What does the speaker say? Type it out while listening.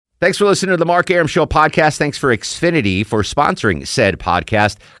Thanks for listening to the Mark Arum Show podcast. Thanks for Xfinity for sponsoring said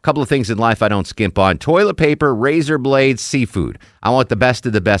podcast. A couple of things in life I don't skimp on. Toilet paper, razor blades, seafood. I want the best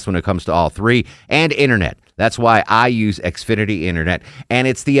of the best when it comes to all three. And internet. That's why I use Xfinity Internet. And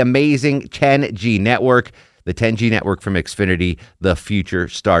it's the amazing 10G network. The 10G network from Xfinity. The future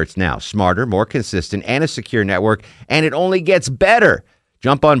starts now. Smarter, more consistent, and a secure network. And it only gets better.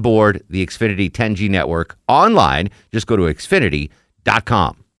 Jump on board the Xfinity 10G network online. Just go to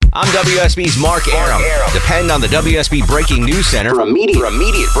Xfinity.com. I'm WSB's Mark Arum. Depend on the WSB Breaking News Center for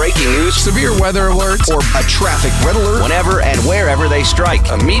immediate breaking news, severe weather alerts, or a traffic red alert whenever and wherever they strike.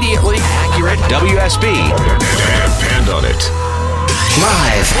 Immediately accurate WSB. Depend on it.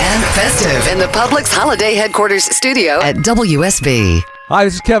 Live and festive in the Publix Holiday Headquarters studio at WSB. Hi,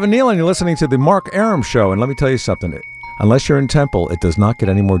 this is Kevin Neal, and you're listening to the Mark Arum Show. And let me tell you something. Unless you're in Temple, it does not get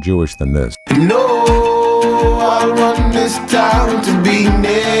any more Jewish than this. No. I want this town to be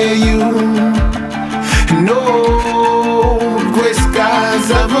near you. No gray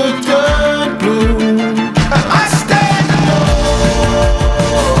skies ever turn blue. I stand alone.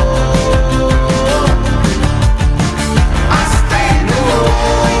 I stand alone.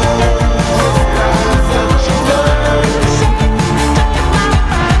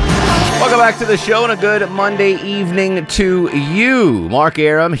 Welcome back to the show and a good Monday evening to you. Mark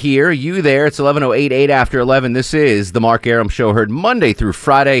Arum here, you there. It's 11:08, 8 after 11. This is the Mark Arum Show, heard Monday through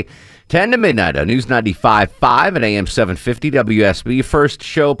Friday, 10 to midnight on News 95.5 and AM 750 WSB. First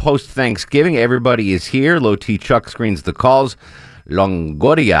show post-Thanksgiving. Everybody is here. Low T Chuck screens the calls.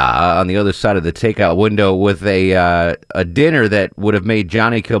 Longoria on the other side of the takeout window with a dinner that would have made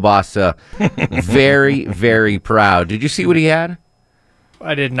Johnny Kilbasa very, very proud. Did you see what he had?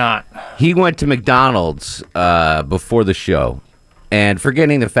 I did not. He went to McDonald's before the show, and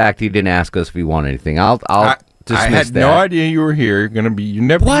forgetting the fact he didn't ask us if we want anything, I'll dismiss I had that. no idea you were here. You're gonna be. You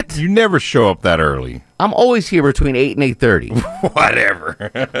never. What? You never show up that early. I'm always here between 8 and 8:30.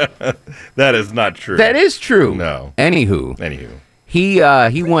 Whatever. That is not true. That is true. No. Anywho,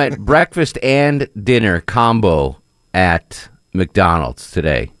 he went breakfast and dinner combo at McDonald's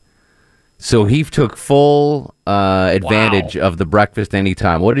today. So he took full advantage of the breakfast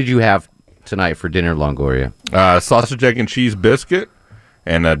anytime. What did you have tonight for dinner, Longoria? Sausage, egg, and cheese biscuit,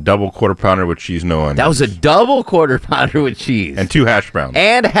 and a double quarter pounder with cheese, no onions. That was a double quarter pounder with cheese. And 2 hash browns.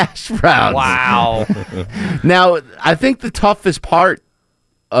 And hash browns. Wow. Now, I think the toughest part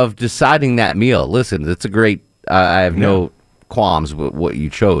of deciding that meal, listen, it's a great, I have no qualms with what you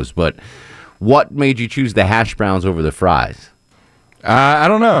chose, but what made you choose the hash browns over the fries? I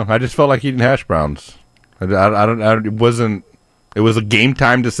don't know. I just felt like eating hash browns. It wasn't. It was a game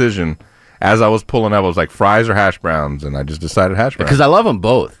time decision. As I was pulling up, I was like fries or hash browns, and I just decided hash browns because I love them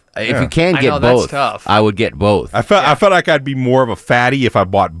both. If you can get both, tough. I would get both. I felt like I'd be more of a fatty if I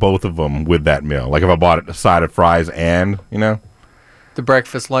bought both of them with that meal. Like if I bought a side of fries and the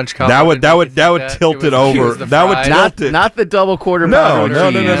breakfast lunch combo. that would tilt it over. That would tilt it. Not the double quarter pounder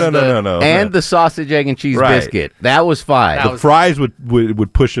with cheese. No. And the sausage, egg, and cheese biscuit. That was fine. The fries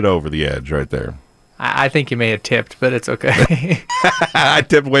would push it over the edge right there. I think you may have tipped, but it's okay. I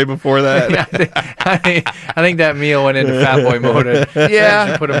tipped way before that. I think that meal went into fat boy mode.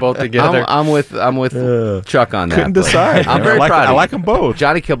 Yeah, put them both together. I'm with Chuck on that. Couldn't decide. I'm very proud of you. I like them both.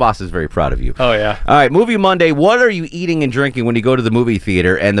 Johnny Kilbasa is very proud of you. Oh yeah. All right, Movie Monday. What are you eating and drinking when you go to the movie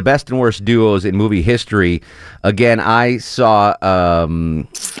theater? And the best and worst duos in movie history. Again, I saw an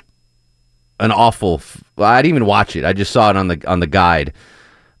awful. I didn't even watch it. I just saw it on the guide.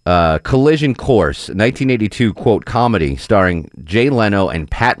 Collision Course, 1982 quote comedy starring Jay Leno and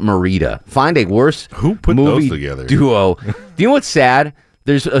Pat Morita. Find a worse Who put movie those together? Duo. Do you know what's sad?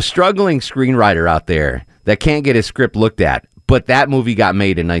 There's a struggling screenwriter out there that can't get his script looked at, but that movie got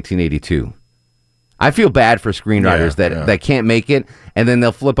made in 1982. I feel bad for screenwriters that can't make it, and then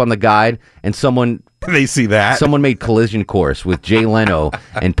they'll flip on the guide, and they see that. Someone made Collision Course with Jay Leno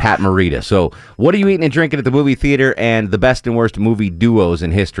and Pat Morita. So what are you eating and drinking at the movie theater and the best and worst movie duos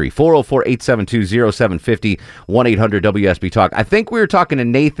in history? 404-872-0750, 1-800-WSB-TALK. I think we were talking to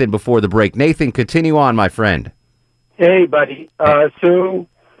Nathan before the break. Nathan, continue on, my friend. Hey, buddy. So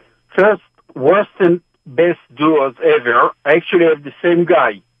first, worst and best duos ever. I actually have the same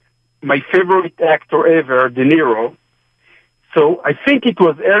guy. My favorite actor ever, De Niro. So I think it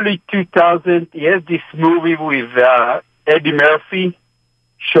was early 2000. He has this movie with Eddie Murphy,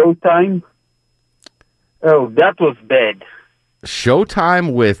 Showtime. Oh, that was bad.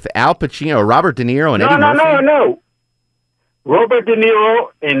 Showtime with Al Pacino, Robert De Niro, and Eddie Murphy? No. Robert De Niro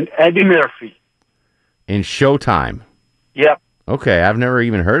and Eddie Murphy. In Showtime? Yep. Okay, I've never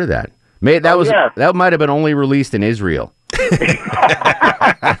even heard of that. That might have been only released in Israel.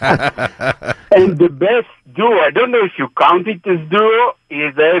 And the best duo, I don't know if you count it as duo,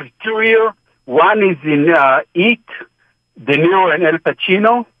 is I have two here. One is in Heat, De Niro and Al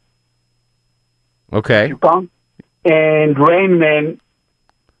Pacino. Okay. You count? And Rain Man,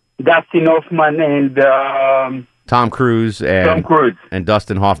 Dustin Hoffman and Tom Cruise and Tom Cruise. and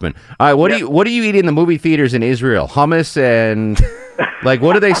Dustin Hoffman. All right, what do you eat in the movie theaters in Israel? Hummus and like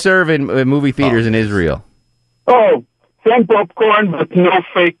what do they serve in movie theaters in Israel? Oh, same popcorn, but no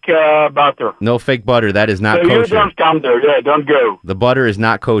fake butter. No fake butter. That is not So you kosher. don't come there. Yeah, don't go. The butter is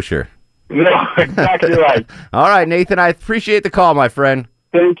not kosher. No, exactly right. All right, Nathan, I appreciate the call, my friend.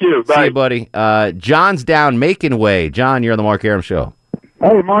 Thank you. See Bye. you, buddy. John's down Macon Way. John, you're on the Mark Arum Show.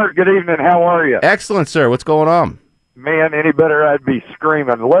 Hey, Mark, good evening. How are you? Excellent, sir. What's going on? Man, any better I'd be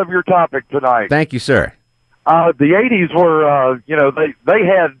screaming. Love your topic tonight. Thank you, sir. The 80s were, they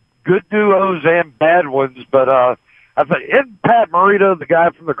had good duos and bad ones, but I think, isn't Pat Morita the guy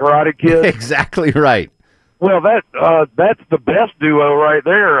from the Karate Kid? Exactly right. Well, that's the best duo right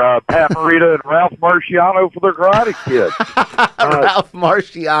there, Pat Morita and Ralph Marciano for the Karate Kid. Ralph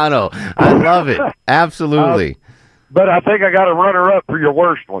Marciano. I love it. Absolutely. But I think I got a runner-up for your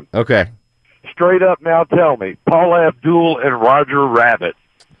worst one. Okay. Straight up now, tell me. Paul Abdul and Roger Rabbit.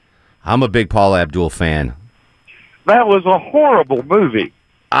 I'm a big Paul Abdul fan. That was a horrible movie.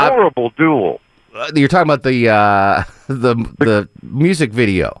 Horrible duel. You're talking about the music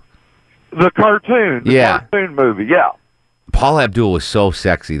video. The cartoon. The cartoon movie, yeah. Paul Abdul was so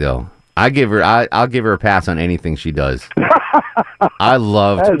sexy, though. I'll give her a pass on anything she does. I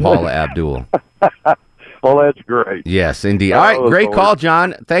loved Paula Abdul. Well, that's great. Yes, indeed. All right, great call,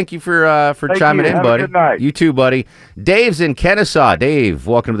 John. Thank you for chiming in, Have buddy. a good night. You too, buddy. Dave's in Kennesaw. Dave,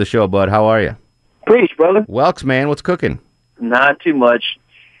 welcome to the show, bud. How are you? Preach, brother. Welks, man. What's cooking? Not too much.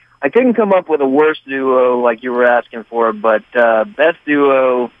 I couldn't come up with a worse duo like you were asking for, but best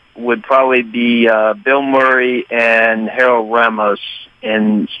duo would probably be Bill Murray and Harold Ramos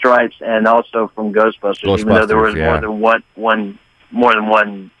in Stripes, and also from Ghostbusters. Even though there was more than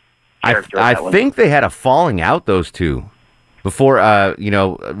one character. I think they had a falling out, those two, before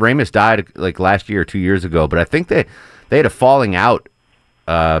Ramus died like last year or 2 years ago. But I think they had a falling out.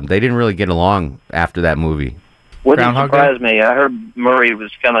 They didn't really get along after that movie. Wouldn't surprise me. I heard Murray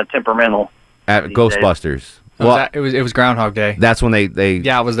was kind of temperamental at Ghostbusters. It was Groundhog Day. That's when they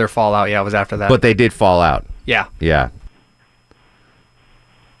yeah, it was their fallout. Yeah, it was after that. But they did fall out. Yeah. Yeah.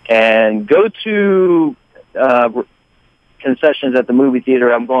 And go to concessions at the movie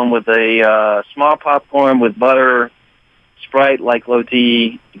theater. I'm going with a small popcorn with butter, Sprite like low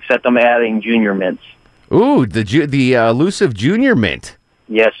T, except I'm adding Junior Mints. Ooh, the elusive Junior Mint.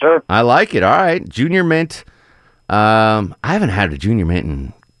 Yes, sir. I like it. All right, Junior Mint. I haven't had a Junior Mint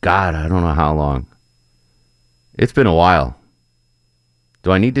in God, I don't know how long. It's been a while.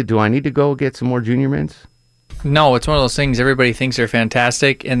 Do I need to go get some more Junior Mints? No, it's one of those things everybody thinks are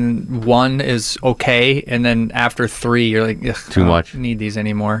fantastic, and one is okay, and then after three, you're like, too much. I don't need these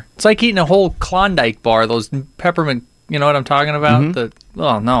anymore. It's like eating a whole Klondike bar, those peppermint, you know what I'm talking about?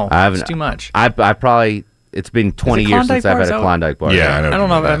 Mm-hmm. It's too much. I probably, it's been 20 years since I've had a Klondike bar. Yeah, I don't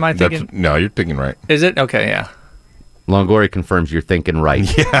know. Am I thinking? No, you're thinking right. Is it? Okay, yeah. Longoria confirms you're thinking right.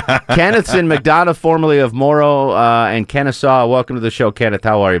 Yeah. Kenneth's in McDonough, formerly of Morrow and Kennesaw. Welcome to the show, Kenneth.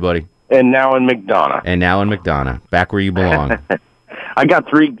 How are you, buddy? And now in McDonough. Back where you belong. I got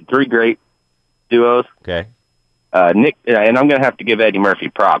three great duos. Okay. Nick, and I'm going to have to give Eddie Murphy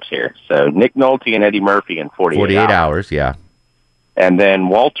props here. So Nick Nolte and Eddie Murphy in 48 hours, yeah. And then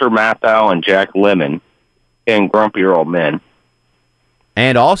Walter Matthau and Jack Lemmon in Grumpier Old Men.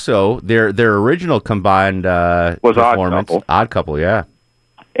 And also, their original combined was performance. Odd Couple, yeah.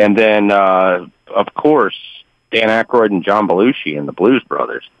 And then, of course, Dan Aykroyd and John Belushi in The Blues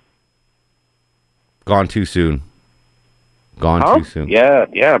Brothers. Gone too soon. Too soon.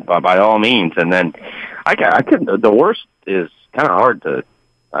 Yeah, by all means. And then, I couldn't. The worst is kind of hard to.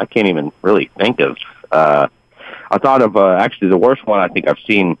 I can't even really think of. I thought of actually the worst one I think I've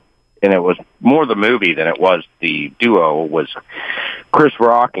seen, and it was more the movie than it was the duo, was Chris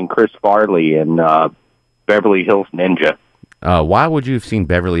Rock and Chris Farley in Beverly Hills Ninja. Why would you have seen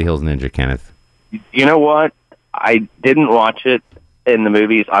Beverly Hills Ninja, Kenneth? You know what? I didn't watch it in the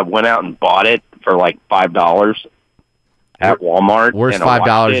movies. I went out and bought it for like $5 at Walmart. Worst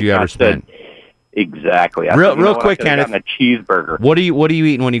 $5 you ever spent. Exactly. Real quick, Kenneth. A cheeseburger. What are you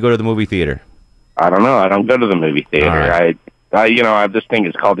eating when you go to the movie theater? I don't know. I don't go to the movie theater. Right. I have this thing.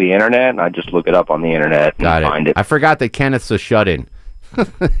 It's called the internet, and I just look it up on the internet and find it. I forgot that Kenneth's a shut-in.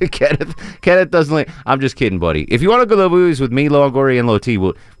 Kenneth doesn't. I'm just kidding, buddy. If you want to go to the movies with me, Longoria, and Loti,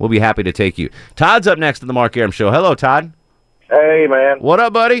 we'll be happy to take you. Todd's up next to the Mark Arum Show. Hello, Todd. Hey, man. What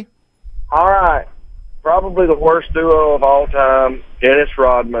up, buddy? All right. Probably the worst duo of all time, Dennis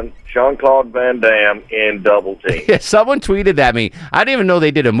Rodman, Jean-Claude Van Damme in Double Team. Yeah, someone tweeted at me. I didn't even know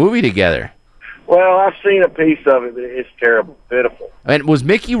they did a movie together. Well, I've seen a piece of it, but it's terrible, pitiful. And was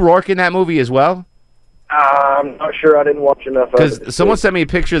Mickey Rourke in that movie as well? I'm not sure. I didn't watch enough of it. Because someone sent me a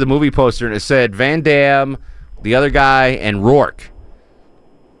picture of the movie poster, and it said Van Damme, the other guy, and Rourke.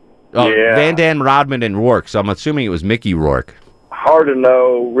 Oh, Yeah. Van Damme, Rodman, and Rourke. So I'm assuming it was Mickey Rourke. Hard to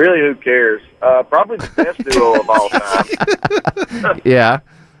know. Really, who cares? Probably the best duo of all time. Yeah.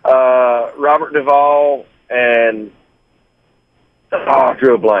 Robert Duvall and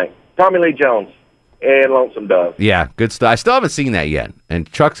drew a blank. Tommy Lee Jones and Lonesome Dove. Yeah, good stuff. I still haven't seen that yet,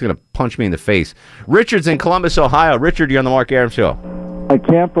 and Chuck's going to punch me in the face. Richard's in Columbus, Ohio. Richard, you're on the Mark Arum Show. I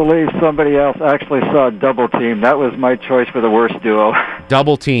can't believe somebody else actually saw Double Team. That was my choice for the worst duo.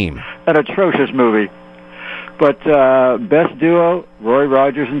 Double Team. An atrocious movie. But best duo, Roy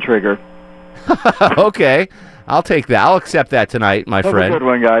Rogers and Trigger. Okay, I'll take that. I'll accept that tonight, my That's friend. a good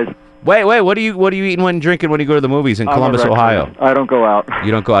one, guys. Wait, what are you eating when drinking when you go to the movies in I'm a Columbus, recluse. Ohio? I don't go out.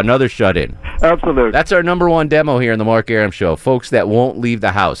 You don't go out. Another shut-in. Absolutely. That's our number one demo here in the Mark Arum Show. Folks that won't leave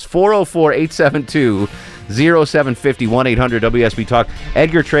the house. 404-872-0750, 1-800-WSB Talk.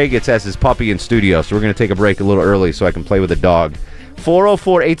 Edgar Tragets has his puppy in studio, so we're going to take a break a little early so I can play with the dog.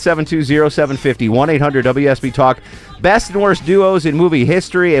 404-872-0750, 1-800-WSB Talk. Best and worst duos in movie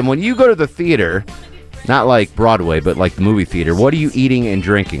history. And when you go to the theater, not like Broadway, but like the movie theater, what are you eating and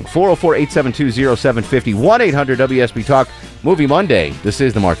drinking? 404-872-0750, 1-800-WSB Talk. Movie Monday. This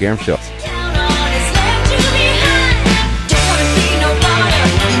is the Mark Arum Show.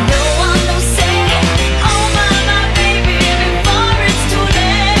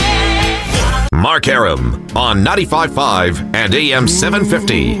 Mark Arum on 95.5 and AM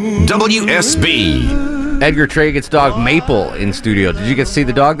 750 WSB. Edgar Tragets' dog Maple in studio. Did you get to see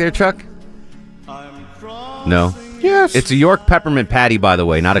the dog there, Chuck? No. Yes. It's a York Peppermint Patty, by the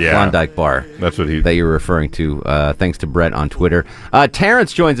way, not a Klondike bar. That's what that you're referring to. Thanks to Brett on Twitter.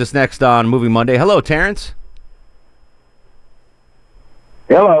 Terrence joins us next on Movie Monday. Hello, Terrence.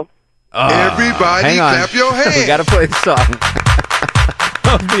 Hello. Everybody hang on. clap your hands. We got to play the song.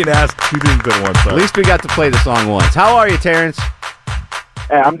 I was being asked two things at once. At least we got to play the song once. How are you, Terrence?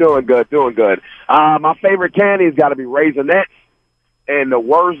 Hey, I'm doing good, my favorite candy's got to be Raisinets, and the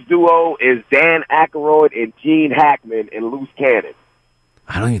worst duo is Dan Aykroyd and Gene Hackman in Loose Cannon.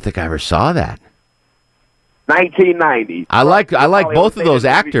 I don't even think I ever saw that. 1990. I like both of those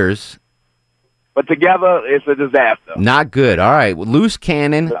actors. But together, it's a disaster. Not good. All right. Loose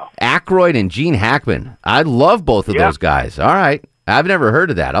Cannon, Aykroyd, and Gene Hackman. I love both of those guys. All right. I've never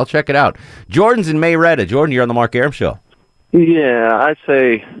heard of that. I'll check it out. Jordan's in Mayretta. Jordan, you're on the Mark Arum Show. Yeah, I'd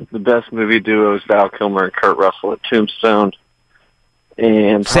say the best movie duo is Val Kilmer and Kurt Russell at Tombstone.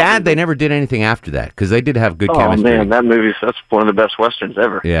 And sad they never did anything after that because they did have good chemistry. Oh, man, that's one of the best Westerns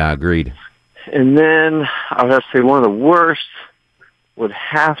ever. Yeah, agreed. And then I would have to say one of the worst would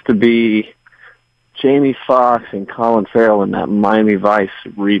have to be Jamie Foxx and Colin Farrell in that Miami Vice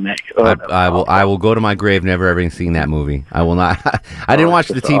remake. I will go to my grave never having seen that movie. I will not. I didn't watch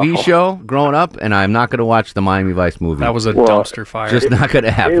the TV show growing up, and I'm not going to watch the Miami Vice movie. That was a dumpster fire. Just not going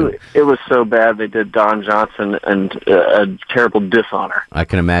to happen. It was so bad they did Don Johnson and a terrible dishonor. I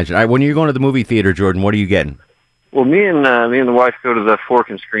can imagine. All right, when you're going to the movie theater, Jordan, what are you getting? Well, me and the wife go to the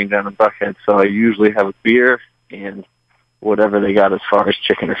Fork and Screen down in Buckhead, so I usually have a beer and whatever they got as far as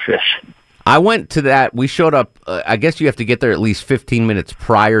chicken or fish. I went to that. We showed up. I guess you have to get there at least 15 minutes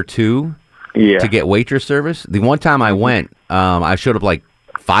prior to get waitress service. The one time I went, I showed up like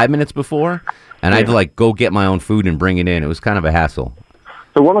 5 minutes before, and I had to go get my own food and bring it in. It was kind of a hassle.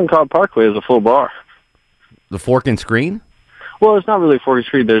 The one on Cobb Parkway is a full bar. The Fork and Screen? Well, it's not really Fork and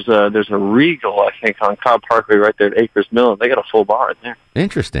Screen. There's a Regal, I think, on Cobb Parkway right there at Acres Mill, and they got a full bar in there.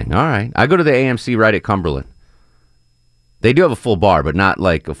 Interesting. All right. I go to the AMC right at Cumberland. They do have a full bar, but not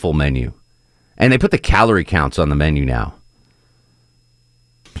like a full menu. And they put the calorie counts on the menu now.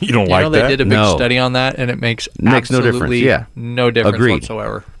 You don't like that? They did a big study on that, and it makes no difference. Yeah, no difference Agreed.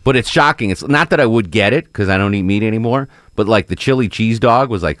 whatsoever. But it's shocking. It's not that I would get it because I don't eat meat anymore. But like the chili cheese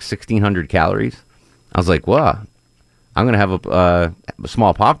dog was like 1,600 calories. I was like, wow, I'm gonna have a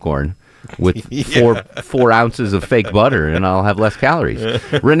small popcorn with 4 ounces of fake butter, and I'll have less calories.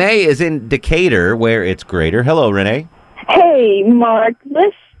 Renee is in Decatur, where it's greater. Hello, Renee. Hey, Mark.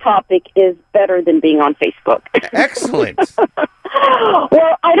 This topic is better than being on Facebook. Excellent.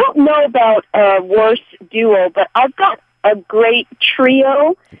 Well, I don't know about a worst duo, but I've got a great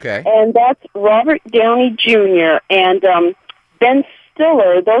trio. Okay. And that's Robert Downey Jr. and Ben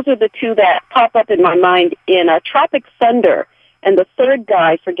Stiller. Those are the two that pop up in my mind in Tropic Thunder. and the third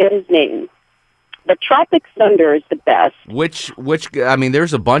guy, forget his name. The Tropic Thunder is the best. Which? I mean,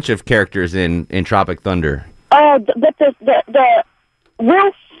 there's a bunch of characters in Tropic Thunder. Oh, but the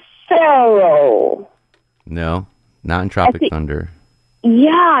Will Ferrell. No, not in Tropic Thunder.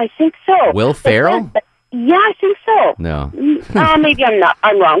 Yeah, I think so. Will Ferrell? Yeah, I think so. No. Maybe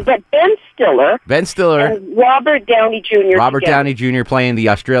I'm wrong. But Ben Stiller. And Robert Downey Jr. Robert together. Downey Jr. playing the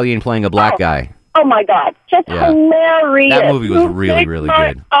Australian, playing a black guy. Oh my God, just hilarious. That movie was really, really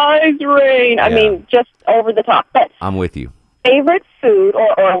my good. Eyes rain. I mean, just over the top. But I'm with you. favorite food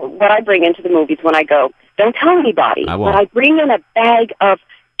or what I bring into the movies when I go, don't tell anybody. I won't. But I bring in a bag of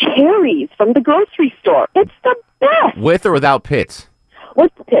cherries from the grocery store. It's the best. With or without pits?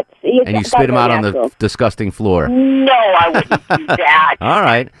 With the pits. And you spit them out on the disgusting floor. No, I wouldn't do that. All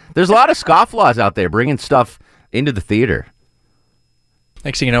right. There's a lot of scofflaws out there bringing stuff into the theater.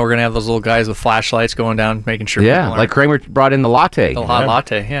 Next thing you know, we're going to have those little guys with flashlights going down, making sure Yeah, people like Kramer brought in the latte. The hot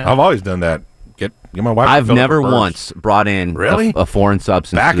latte, yeah. I've always done that. Get my wife. to I've fill up never her purse. once brought in Really? a foreign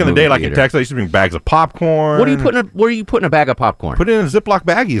substance. Back to in the movie day, like in theater. Texas, I used to bring bags of popcorn. What are you putting a bag of popcorn? Put it in Ziploc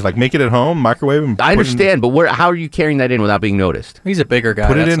baggies, like make it at home, microwave and I understand, but how are you carrying that in without being noticed? He's a bigger guy.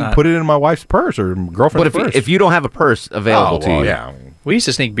 Put it in my wife's purse or girlfriend's But purse. if you don't have a purse available to you, yeah. We used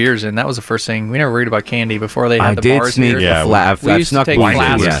to sneak beers in. That was the first thing. We never worried about candy before they had I the did bars sneak here. a I've We used to snuck take wine in,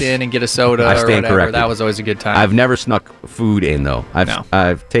 flasks yes. in and get a soda I or stand whatever. corrected. That was always a good time. I've never snuck food in though.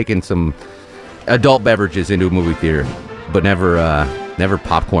 I've taken some adult beverages into a movie theater, but never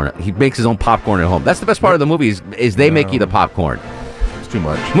popcorn. He makes his own popcorn at home. That's the best part of the movie is they make you the popcorn. It's too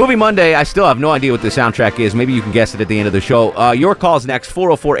much. Movie Monday, I still have no idea what the soundtrack is. Maybe you can guess it at the end of the show. Your call's next,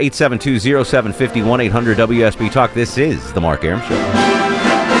 404-872-0750, 1-800-WSB Talk. This is The Mark Arum Show.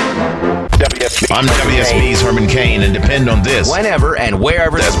 I'm WSB's Herman Cain, and depend on this. Whenever and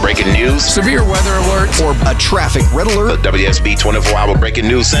wherever there's breaking news, severe weather alerts, or a traffic red alert, the WSB 24-hour breaking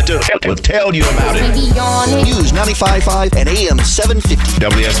news center will tell you about it. News 95.5 and AM 750.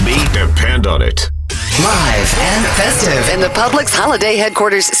 WSB, depend on it. Live and festive in the Publix Holiday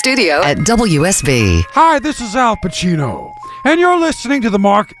Headquarters studio at WSB. Hi, this is Al Pacino, and you're listening to The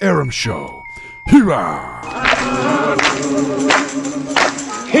Mark Arum Show. Hoorah!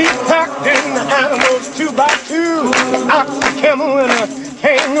 He packed in the animals 2 by 2, ox, a camel, and a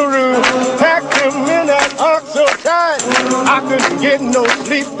kangaroo. Packed him in that ox so tight, I couldn't get no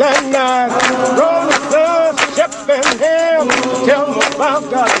sleep that night. Rolling Stone, Shep and Ham, tell them about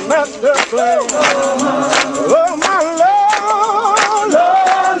that master plan. Oh, my Lord,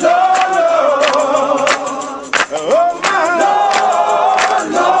 Lord, Lord, Lord. Oh, my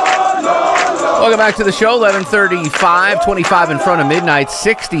Lord, Lord, Lord, Lord. Welcome back to the show. 11:35, 25 in front of midnight,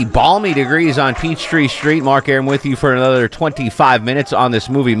 60 balmy degrees on Peachtree Street. Mark Arum with you for another 25 minutes on this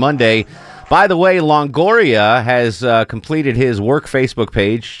Movie Monday. By the way, Longoria has completed his work Facebook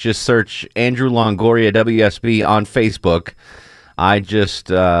page. Just search Andrew Longoria WSB on Facebook. I just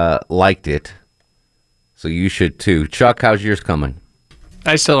liked it, so you should too. Chuck, how's yours coming?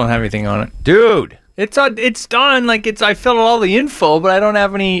 I still don't have anything on it. Dude! It's done. Like I filled out all the info, but I don't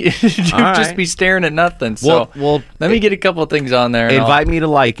have any. Just right. be staring at nothing. So Well, let me get a couple of things on there. and Invite me to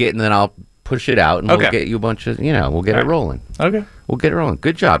like it, and then I'll push it out, and we'll Okay. get you a bunch of, we'll get it rolling. Okay. We'll get it rolling.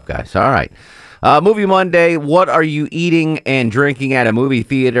 Good job, guys. All right. Movie Monday, what are you eating and drinking at a movie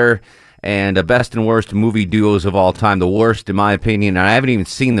theater? And best and worst movie duos of all time. The worst, in my opinion, and I haven't even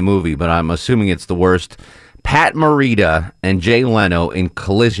seen the movie, but I'm assuming it's the worst. Pat Morita and Jay Leno in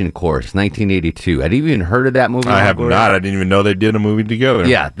Collision Course, 1982. Had you even heard of that movie? I have Longoria? not. I didn't even know they did a movie together.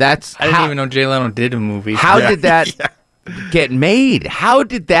 Yeah, that's... I didn't even know Jay Leno did a movie. How did that get made? How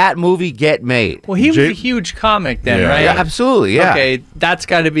did that movie get made? Well, he was a huge comic then, right? Yeah, absolutely, yeah. Okay, that's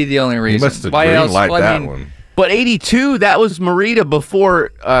got to be the only reason. must have Why else? greenlight Well, I that mean, one. But 82, that was Morita before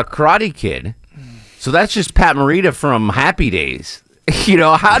Karate Kid. So that's just Pat Morita from Happy Days.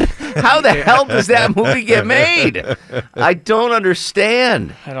 How the hell does that movie get made? I don't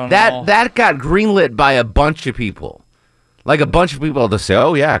understand. I don't That know. that got greenlit by a bunch of people. Like a bunch of people to say,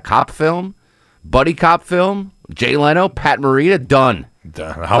 oh yeah, cop film, buddy cop film, Jay Leno, Pat Morita, done.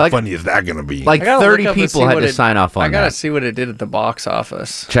 How funny is that going to be? Like I gotta 30 look up and people see had what to it- sign off on I gotta that. see what it did at the box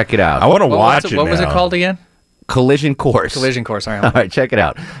office. Check it out. I want to What watch was it What was it now. called again? Collision Course. Collision Course. All All right. right, check it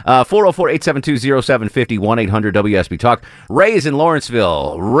out. 404-872-0750, 1-800-WSB Talk. Ray is in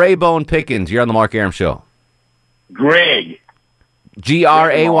Lawrenceville. Ray Bone Pickens, you're on the Mark Arum Show. Greg.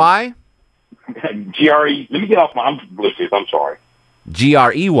 G-R-A-Y? G-R-E. Let me get off my Bluetooth. I'm sorry.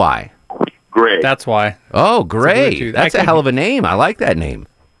 G-R-E-Y. Greg. That's why. Oh, great. Bluetooth. That's a hell of a name. I like that name.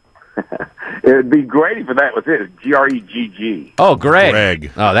 It would be Greg for that was it. G-R-E-G-G. Oh, Greg.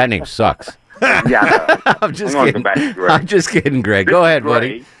 Greg. Oh, that name sucks. Yeah, I'm just gonna kidding. go back to Grey. I'm just kidding, Greg. Go ahead,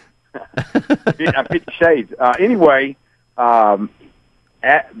 buddy. 50 Shades. Anyway, the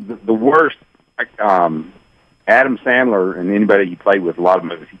worst. Adam Sandler and anybody he played with, a lot of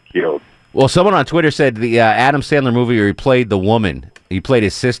movies he killed. Well, someone on Twitter said the Adam Sandler movie where he played the woman, he played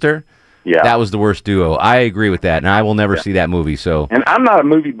his sister. Yeah, that was the worst duo. I agree with that, and I will never see that movie. So, and I'm not a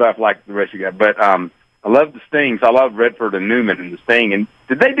movie buff like the rest of you guys, but I love the Stings. I love Redford and Newman and the Sting. And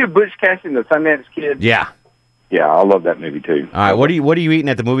did they do Butch Cassidy and the Sundance Kid? yeah. Yeah, I love that movie too. All right, what are you eating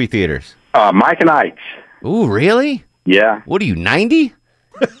at the movie theaters? Mike and Ike's. Ooh, really? Yeah. What are you, 90?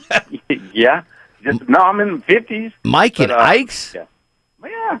 Yeah. No, I'm in the 50s. Mike and Ike's? Yeah.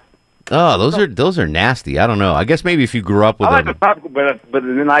 Yeah. Oh, those are nasty. I don't know. I guess maybe if you grew up with I like them. the popcorn, but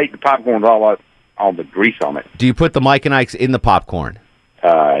then I eat the popcorn with all the grease on it. Do you put the Mike and Ike's in the popcorn?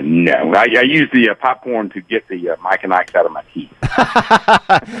 No. I use the popcorn to get the Mike and Ike's out of my teeth.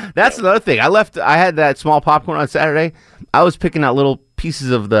 That's another thing. I had that small popcorn on Saturday. I was picking out little pieces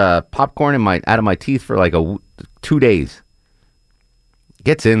of the popcorn out of my teeth for like 2 days.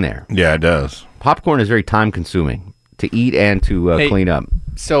 Gets in there. Yeah, it does. Popcorn is very time consuming to eat and to clean up.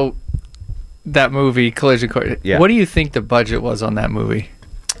 So that movie, Collision Course, what do you think the budget was on that movie?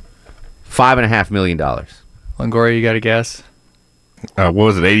 $5.5 million. Longoria, you got a guess? What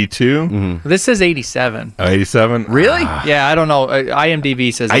was it, 82? Mm-hmm. This says 87. 87? Really? Yeah, I don't know.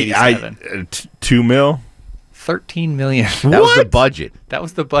 IMDb says 87. 2 mil? 13 million. That was the budget. That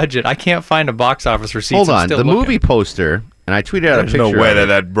was the budget. I can't find a box office receipt. Hold on. The movie poster, and I tweeted out There's a picture. no way of it.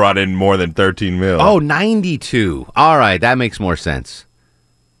 that brought in more than 13 mil. Oh, 92. All right, that makes more sense.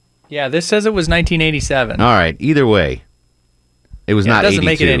 Yeah, this says it was 1987. All right, either way. It was not 82. It doesn't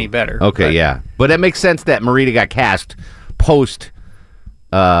make it any better. Okay, but. yeah. But that makes sense that Marita got cast post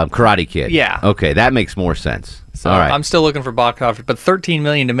Karate Kid. Yeah. Okay, that makes more sense. So All right. I'm still looking for box office, but 13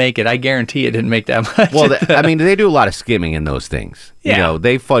 million to make it. I guarantee it didn't make that much. Well, I mean, they do a lot of skimming in those things. Yeah. You know,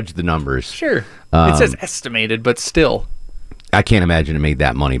 they fudge the numbers. Sure. It says estimated, but still. I can't imagine it made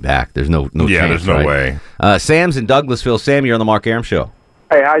that money back. There's no chance. Yeah, there's no right? way. Sam's in Douglasville. Sam, you're on the Mark Arum Show.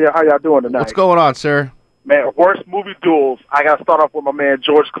 Hey, how y'all doing tonight? What's going on, sir? Man, worst movie duels. I got to start off with my man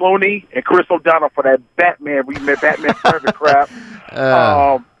George Clooney and Chris O'Donnell for that Batman remake, Batman Forever crap.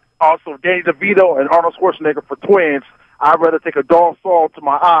 Also, Danny DeVito and Arnold Schwarzenegger for Twins. I'd rather take a dull saw to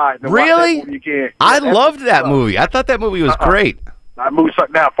my eye than watch that movie again. I loved that movie. I thought that movie was great. That movie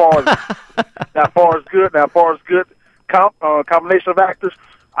sucked. Now, far as good. Combination of actors.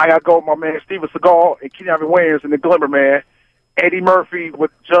 I got to go with my man Steven Seagal and Keanu Reeves in The Glimmer Man. Eddie Murphy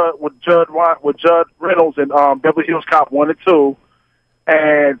with Judd Reynolds and Beverly Hills Cop 1 and 2,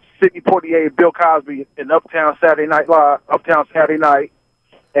 and Sidney Poitier and Bill Cosby in Uptown Saturday Night,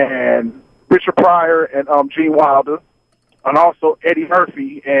 and Richard Pryor and Gene Wilder, and also Eddie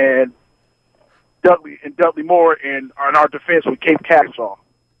Murphy and Dudley Moore in our defense with Cape Capshaw.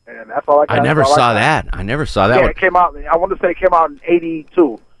 And that's all I got. I never saw that. Yeah, it came out. I want to say it came out in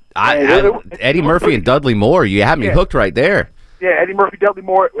 '82. Eddie Murphy and Dudley Moore. You had me hooked right there. Yeah, Eddie Murphy, Dudley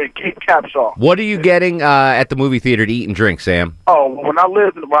Moore, and Cape Capshaw. What are you getting at the movie theater to eat and drink, Sam? Oh, when I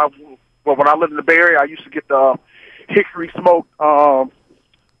lived in the Bay Area, I used to get the hickory smoked lobster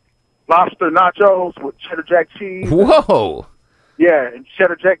nachos with cheddar jack cheese. Whoa! Yeah, and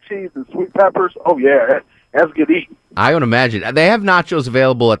cheddar jack cheese and sweet peppers. Oh yeah, that's good eating. I would imagine they have nachos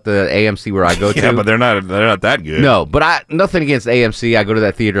available at the AMC where I go to. Yeah, but they're not that good. No, but nothing against AMC. I go to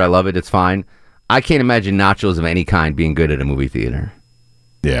that theater. I love it. It's fine. I can't imagine nachos of any kind being good at a movie theater.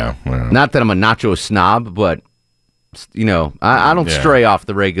 Yeah. Well. Not that I'm a nacho snob, but, you know, I don't stray off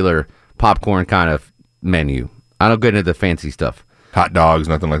the regular popcorn kind of menu. I don't get into the fancy stuff. Hot dogs,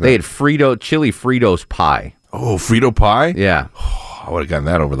 nothing like that. They had chili Fritos pie. Oh, Frito pie? Yeah. I would have gotten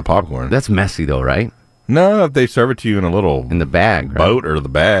that over the popcorn. That's messy, though, right? No, if they serve it to you in a little... In the bag, boat or the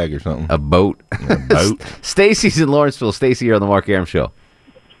bag or something. A boat. A boat. Stacy's in Lawrenceville. Stacy, you're on the Mark Arum Show.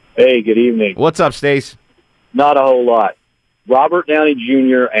 Hey, good evening. What's up, Stace? Not a whole lot. Robert Downey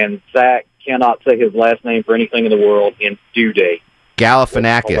Jr. and Zach cannot say his last name for anything in the world in Due Date.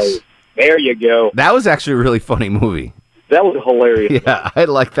 Galifianakis. There you go. That was actually a really funny movie. That was hilarious. Yeah, I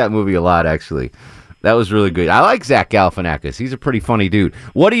like that movie a lot, actually. That was really good. I like Zach Galifianakis. He's a pretty funny dude.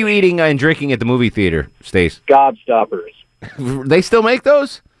 What are you eating and drinking at the movie theater, Stace? Gobstoppers. They still make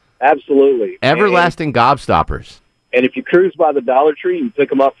those? Absolutely. Everlasting Gobstoppers. And if you cruise by the Dollar Tree, you pick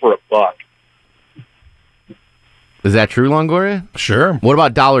them up for $1. Is that true, Longoria? Sure. What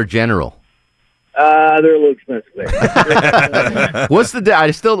about Dollar General? They're a little expensive there. What's in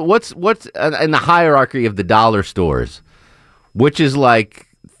the hierarchy of the dollar stores? Which is like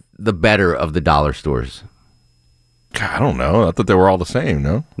the better of the dollar stores? I don't know. I thought they were all the same.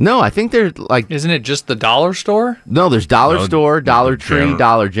 No. No, I think they're like. Isn't it just the dollar store? No, there's Dollar Store, Dollar Tree, General.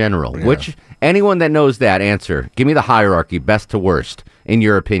 Dollar General. Yeah. Which anyone that knows that answer, give me the hierarchy, best to worst, in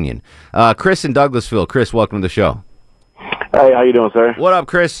your opinion. Chris in Douglasville. Chris, welcome to the show. Hey, how you doing, sir? What up,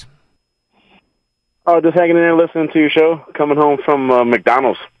 Chris? Oh, just hanging in there listening to your show. Coming home from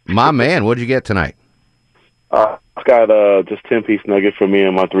McDonald's. My man, what'd you get tonight? I got just 10-piece nugget for me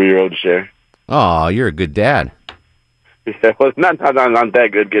and my 3-year-old to share. Oh, you're a good dad. Yeah, well, not that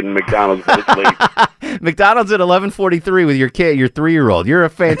good getting McDonald's, but it's late. McDonald's at 11:43 with your kid, your 3-year-old. You're a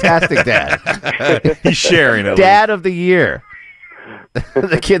fantastic dad. He's sharing it. Dad of the year.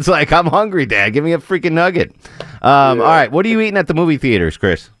 The kid's like, I'm hungry, Dad. Give me a freaking nugget. All right, what are you eating at the movie theaters,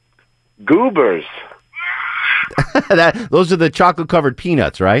 Chris? Goobers. Those are the chocolate-covered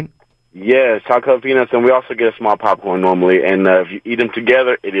peanuts, right? Yeah, chocolate peanuts, and we also get a small popcorn normally. And if you eat them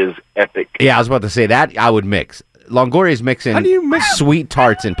together, it is epic. Yeah, I was about to say that I would mix. Longoria's mixing sweet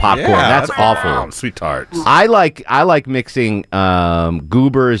tarts and popcorn. Yeah, that's awful. Sweet tarts. I like mixing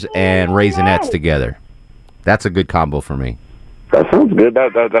Goobers and Raisinets together. That's a good combo for me. That sounds good.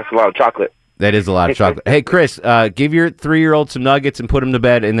 That's a lot of chocolate. That is a lot of chocolate. Hey, Chris, give your 3-year-old some nuggets and put him to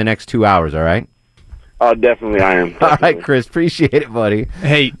bed in the next 2 hours, all right? Definitely I am. Definitely. All right, Chris, appreciate it, buddy.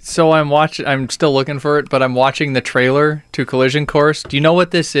 Hey, so I'm still looking for it, but I'm watching the trailer to Collision Course. Do you know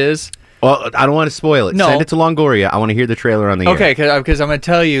what this is? Well, I don't want to spoil it. No. Send it to Longoria. I want to hear the trailer on the air. Okay, because I'm going to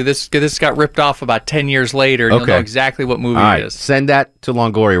tell you, this got ripped off about 10 years later, and you'll know exactly what movie All right, it is. send that to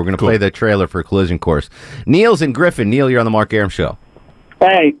Longoria. We're going to play the trailer for Collision Course. Neil's in Griffin. Neil, you're on the Mark Arum Show.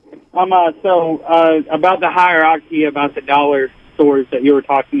 Hey, about the hierarchy about the dollar stores that you were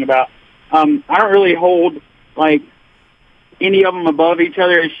talking about. I don't really hold like any of them above each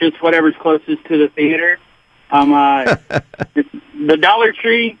other. It's just whatever's closest to the theater. The Dollar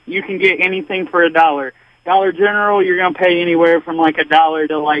Tree, you can get anything for $1. Dollar General, you're going to pay anywhere from like $1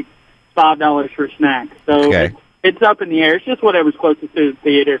 to like $5 for snacks. So it's up in the air. It's just whatever's closest to the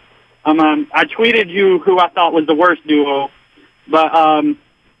theater. I tweeted you who I thought was the worst duo, but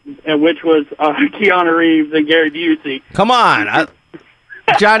which was Keanu Reeves and Gary Busey. Come on.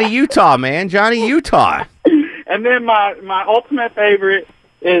 Johnny Utah, man. Johnny Utah. And then my ultimate favorite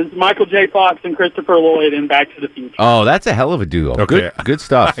is Michael J. Fox and Christopher Lloyd in Back to the Future. Oh, that's a hell of a duo. Okay. Good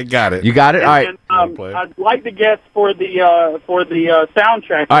stuff. I got it. You got it? All right. I'd like to guess for the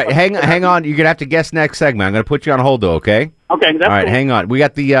soundtrack. All right, hang on. You're going to have to guess next segment. I'm going to put you on hold, though, okay? Okay, that's all right, cool. hang on. We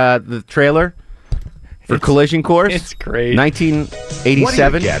got the trailer for Collision Course. It's great. 1987.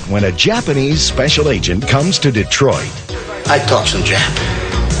 What do you get when a Japanese special agent comes to Detroit? I talk some Jap.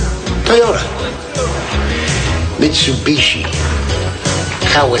 Toyota, Mitsubishi,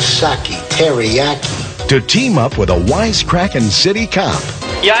 Kawasaki, Teriyaki. To team up with a wisecracking city cop.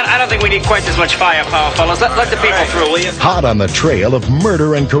 Yeah, I don't think we need quite as much firepower, fellas. Let the people through, will you? Hot on the trail of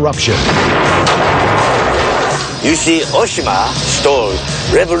murder and corruption. You see, Oshima stole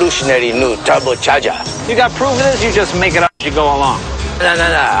revolutionary new turbocharger. You got proof of this? You just make it up as you go along. No.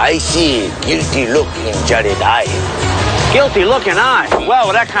 I see guilty look in Jared eye. Guilty looking eye. Well,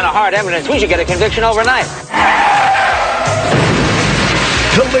 with that kind of hard evidence, we should get a conviction overnight.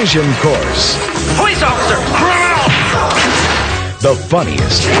 Collision Course. Police officer! The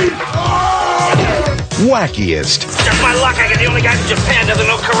funniest. Wackiest. Just my luck, I get the only guy in Japan that doesn't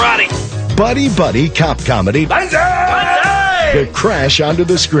know karate. Buddy cop comedy. Banzai! Will crash onto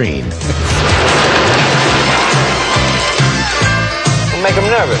the screen. We'll make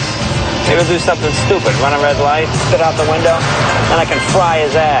him nervous. Maybe he'll do something stupid. Run a red light, spit out the window, then I can fry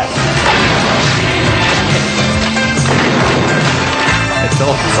his ass.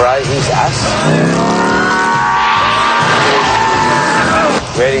 Fry his ass?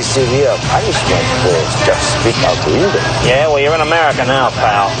 Very severe punishment to just spit out the window. Yeah, well, you're in America now,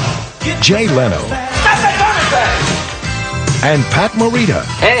 pal. Jay Leno. And Pat Morita.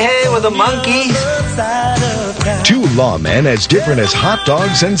 Hey, with the monkeys. Two lawmen as different as hot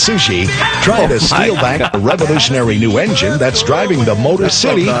dogs and sushi trying to steal back a revolutionary new engine that's driving the Motor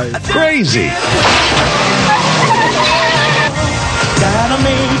City crazy.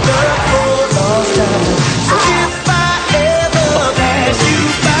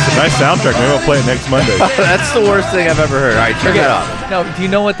 Nice soundtrack. Maybe I'll play it next Monday. That's the worst thing I've ever heard. All right, turn that off. No, do you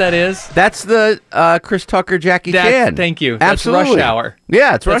know what that is? That's the Chris Tucker, Jackie Chan. Thank you. Absolutely. That's Rush Hour.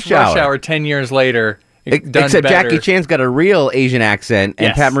 Yeah, it's Rush Hour. Rush Hour 10 years later. done Except better. Jackie Chan's got a real Asian accent, and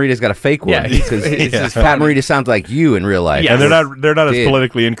Yes. Pat Morita's got a fake one. Yeah, Because it's just Pat funny. Morita sounds like you in real life. And they're not as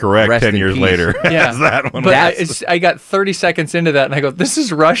politically incorrect Rest 10 in years peace. later Yeah, as that one. but I got 30 seconds into that, and I go, "This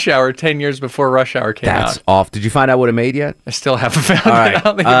is Rush Hour 10 years before Rush Hour came That's out." off. Did you find out what it made yet? I still haven't found All it. right. I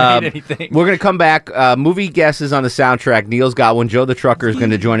don't think it made anything. We're going to come back. Movie guesses on the soundtrack. Neil's got one. Joe the Trucker is going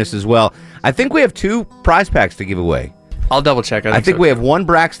to join us as well. I think we have 2 prize packs to give away. I'll double check. I think we have 1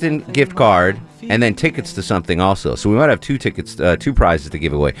 Braxton gift card and then tickets to something also. So we might have 2 tickets, 2 prizes to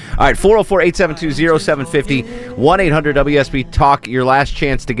give away. All right, 404-872-0750, 1-800-WSB Talk. Your last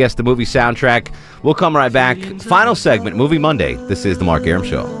chance to guess the movie soundtrack. We'll come right back. Final segment, Movie Monday. This is The Mark Arum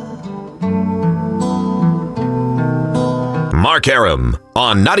Show. Mark Arum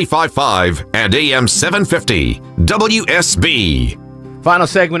on 95.5 and AM 750 WSB. Final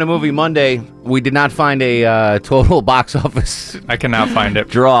segment of Movie Monday. We did not find a total box office. I cannot find it.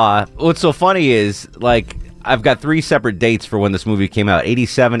 Draw. What's so funny is, like, I've got 3 separate dates for when this movie came out: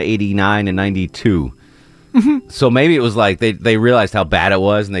 87, 89, and 92. So maybe it was like they realized how bad it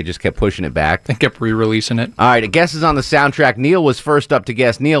was and they just kept pushing it back. They kept re-releasing it. All right, a guess is on the soundtrack. Neil was first up to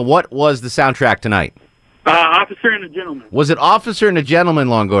guess. Neil, what was the soundtrack tonight? Officer and a Gentleman. Was it Officer and a Gentleman,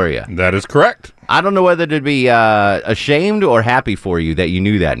 Longoria? That is correct. I don't know whether to be ashamed or happy for you that you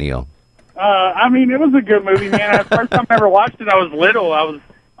knew that, Neil. I mean, it was a good movie, man. The first time I ever watched it, I was little. I was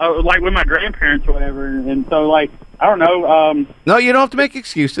like with my grandparents or whatever, and so like I don't know. No, you don't have to make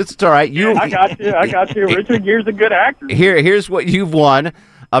excuses. It's all right. I got you. Richard Gere's a good actor. Here's what you've won: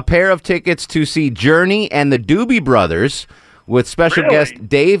 a pair of tickets to see Journey and the Doobie Brothers with special guest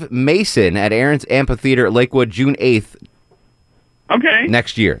Dave Mason at Aaron's Amphitheater at Lakewood, June 8th. Okay.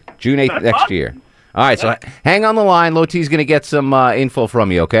 Next year, June 8th That's next awesome. year. All right, so hang on the line. Low T's going to get some info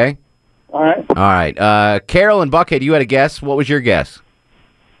from you. Okay. All right. All right. Carol and Buckhead, you had a guess. What was your guess?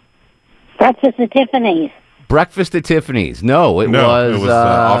 Breakfast at Tiffany's. Breakfast at Tiffany's. No, it No, was, it was,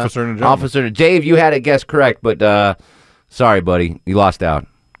 Officer and a Gentleman. Officer. Dave, you had it guessed correct, but sorry, buddy, you lost out.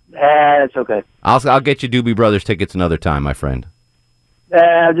 It's okay. I'll get you Doobie Brothers tickets another time, my friend.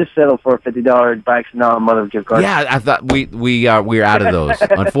 I'll just settle for a $50 bikes and a mother gift card. Yeah, I thought we're out of those.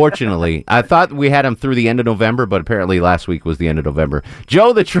 Unfortunately, I thought we had them through the end of November, but apparently last week was the end of November.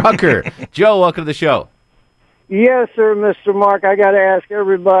 Joe the Trucker. Joe, welcome to the show. Yes, sir, Mr. Mark. I got to ask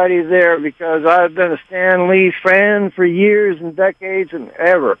everybody there because I've been a Stan Lee fan for years and decades and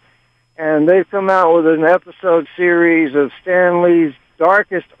ever. And they've come out with an episode series of Stan Lee's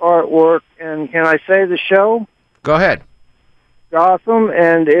darkest artwork. And can I say the show? Go ahead. Gotham,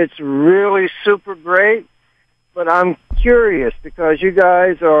 and it's really super great. But I'm curious because you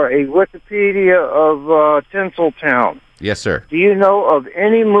guys are a Wikipedia of Tinseltown. Yes, sir. Do you know of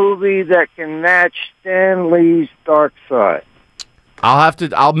any movie that can match Stan Lee's Dark Side?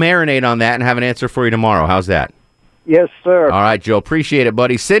 I'll marinate on that and have an answer for you tomorrow. How's that? Yes, sir. All right, Joe. Appreciate it,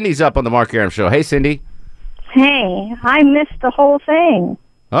 buddy. Cindy's up on the Mark Arum Show. Hey, Cindy. Hey, I missed the whole thing.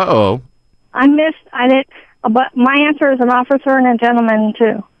 Uh-oh. I did, but my answer is an officer and a gentleman,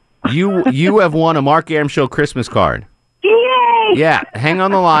 too. You have won a Mark Arum Show Christmas card. Yay! Yeah, hang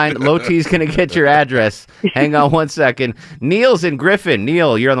on the line. Low T's going to get your address. Hang on 1 second. Neil's in Griffin.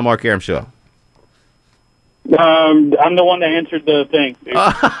 Neil, you're on the Mark Arum Show. I'm the one that answered the thing.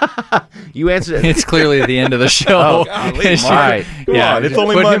 You answered. It's clearly the end of the show. Oh, golly, Mark. All right. Come on, it's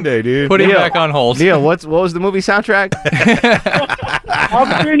only Monday, dude. Put him Neil, back on hold. Neil, what was the movie soundtrack?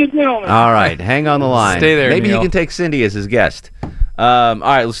 Officer and a Gentleman. All right, hang on the line. Stay there, Maybe Neil. he can take Cindy as his guest. All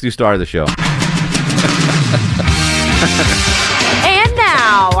right, let's do star of the show. And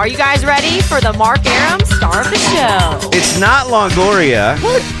now, are you guys ready for the Mark Arum Star of the Show? It's not Longoria,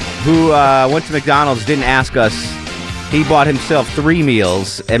 who went to McDonald's, didn't ask us. He bought himself 3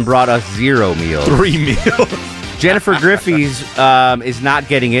 meals and brought us 0 meals. 3 meals. Jennifer Griffey's is not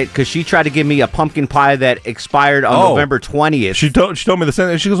getting it because she tried to give me a pumpkin pie that expired on November 20th. She told me the same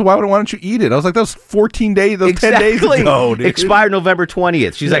thing. She goes, why don't you eat it? I was like, that was 14 days, those 10 days ago, dude. Expired November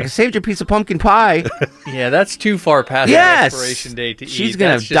 20th. She's like, I saved your piece of pumpkin pie. Yeah, that's too far past the expiration date to eat. She's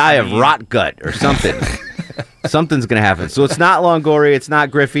going That's to just die of mean. rot gut or something. Something's going to happen. So it's not Longoria. It's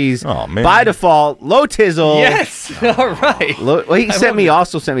not Griffey's. Oh, man. By default, Low Tizzle. Yes. All right. Well, he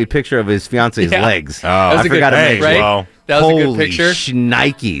also sent me a picture of his fiance's legs. Oh, That was I a good forgot to pic, mention. right? Well, That was a good holy picture.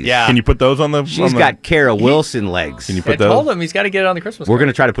 shnikes. Yeah. Can you put those on the... She's got Kara Wilson legs. Can you I put those? told him he's got to get it on the Christmas We're card.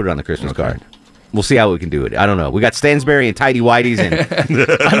 going to try to put it on the Christmas card. We'll see how we can do it. I don't know. We got Stansberry and Tidy Whities and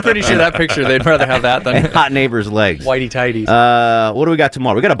I'm pretty sure that picture, they'd rather have that than Hot Neighbor's legs. Whitey Tidies. What do we got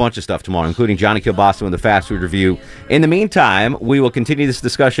tomorrow? We got a bunch of stuff tomorrow, including Johnny Kilbasa with the Fast Food Review. In the meantime, we will continue this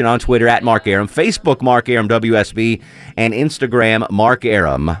discussion on Twitter at Mark Arum, Facebook Mark Arum WSB, and Instagram Mark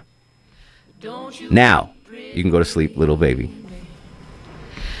Arum. Now, you can go to sleep, little baby.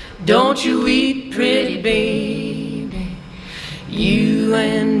 Don't you weep, pretty baby. You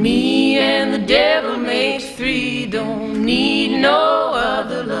and me and the devil makes three. Don't need no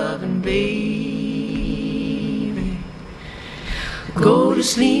other loving baby. Go to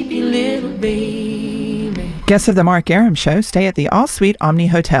sleep, you little baby. Guests of the Mark Arum Show stay at the All Suite Omni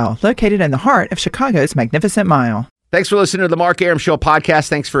Hotel, located in the heart of Chicago's Magnificent Mile. Thanks for listening to the Mark Arum Show podcast.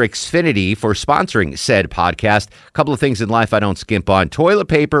 Thanks for Xfinity for sponsoring said podcast. A couple of things in life I don't skimp on. Toilet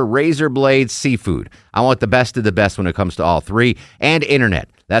paper, razor blades, seafood. I want the best of the best when it comes to all three. And internet.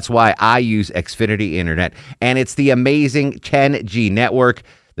 That's why I use Xfinity Internet. And it's the amazing 10G network.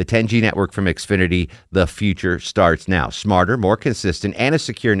 The 10G network from Xfinity. The future starts now. Smarter, more consistent, and a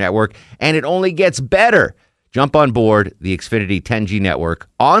secure network. And it only gets better. Jump on board the Xfinity 10G network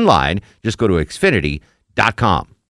online. Just go to Xfinity.com.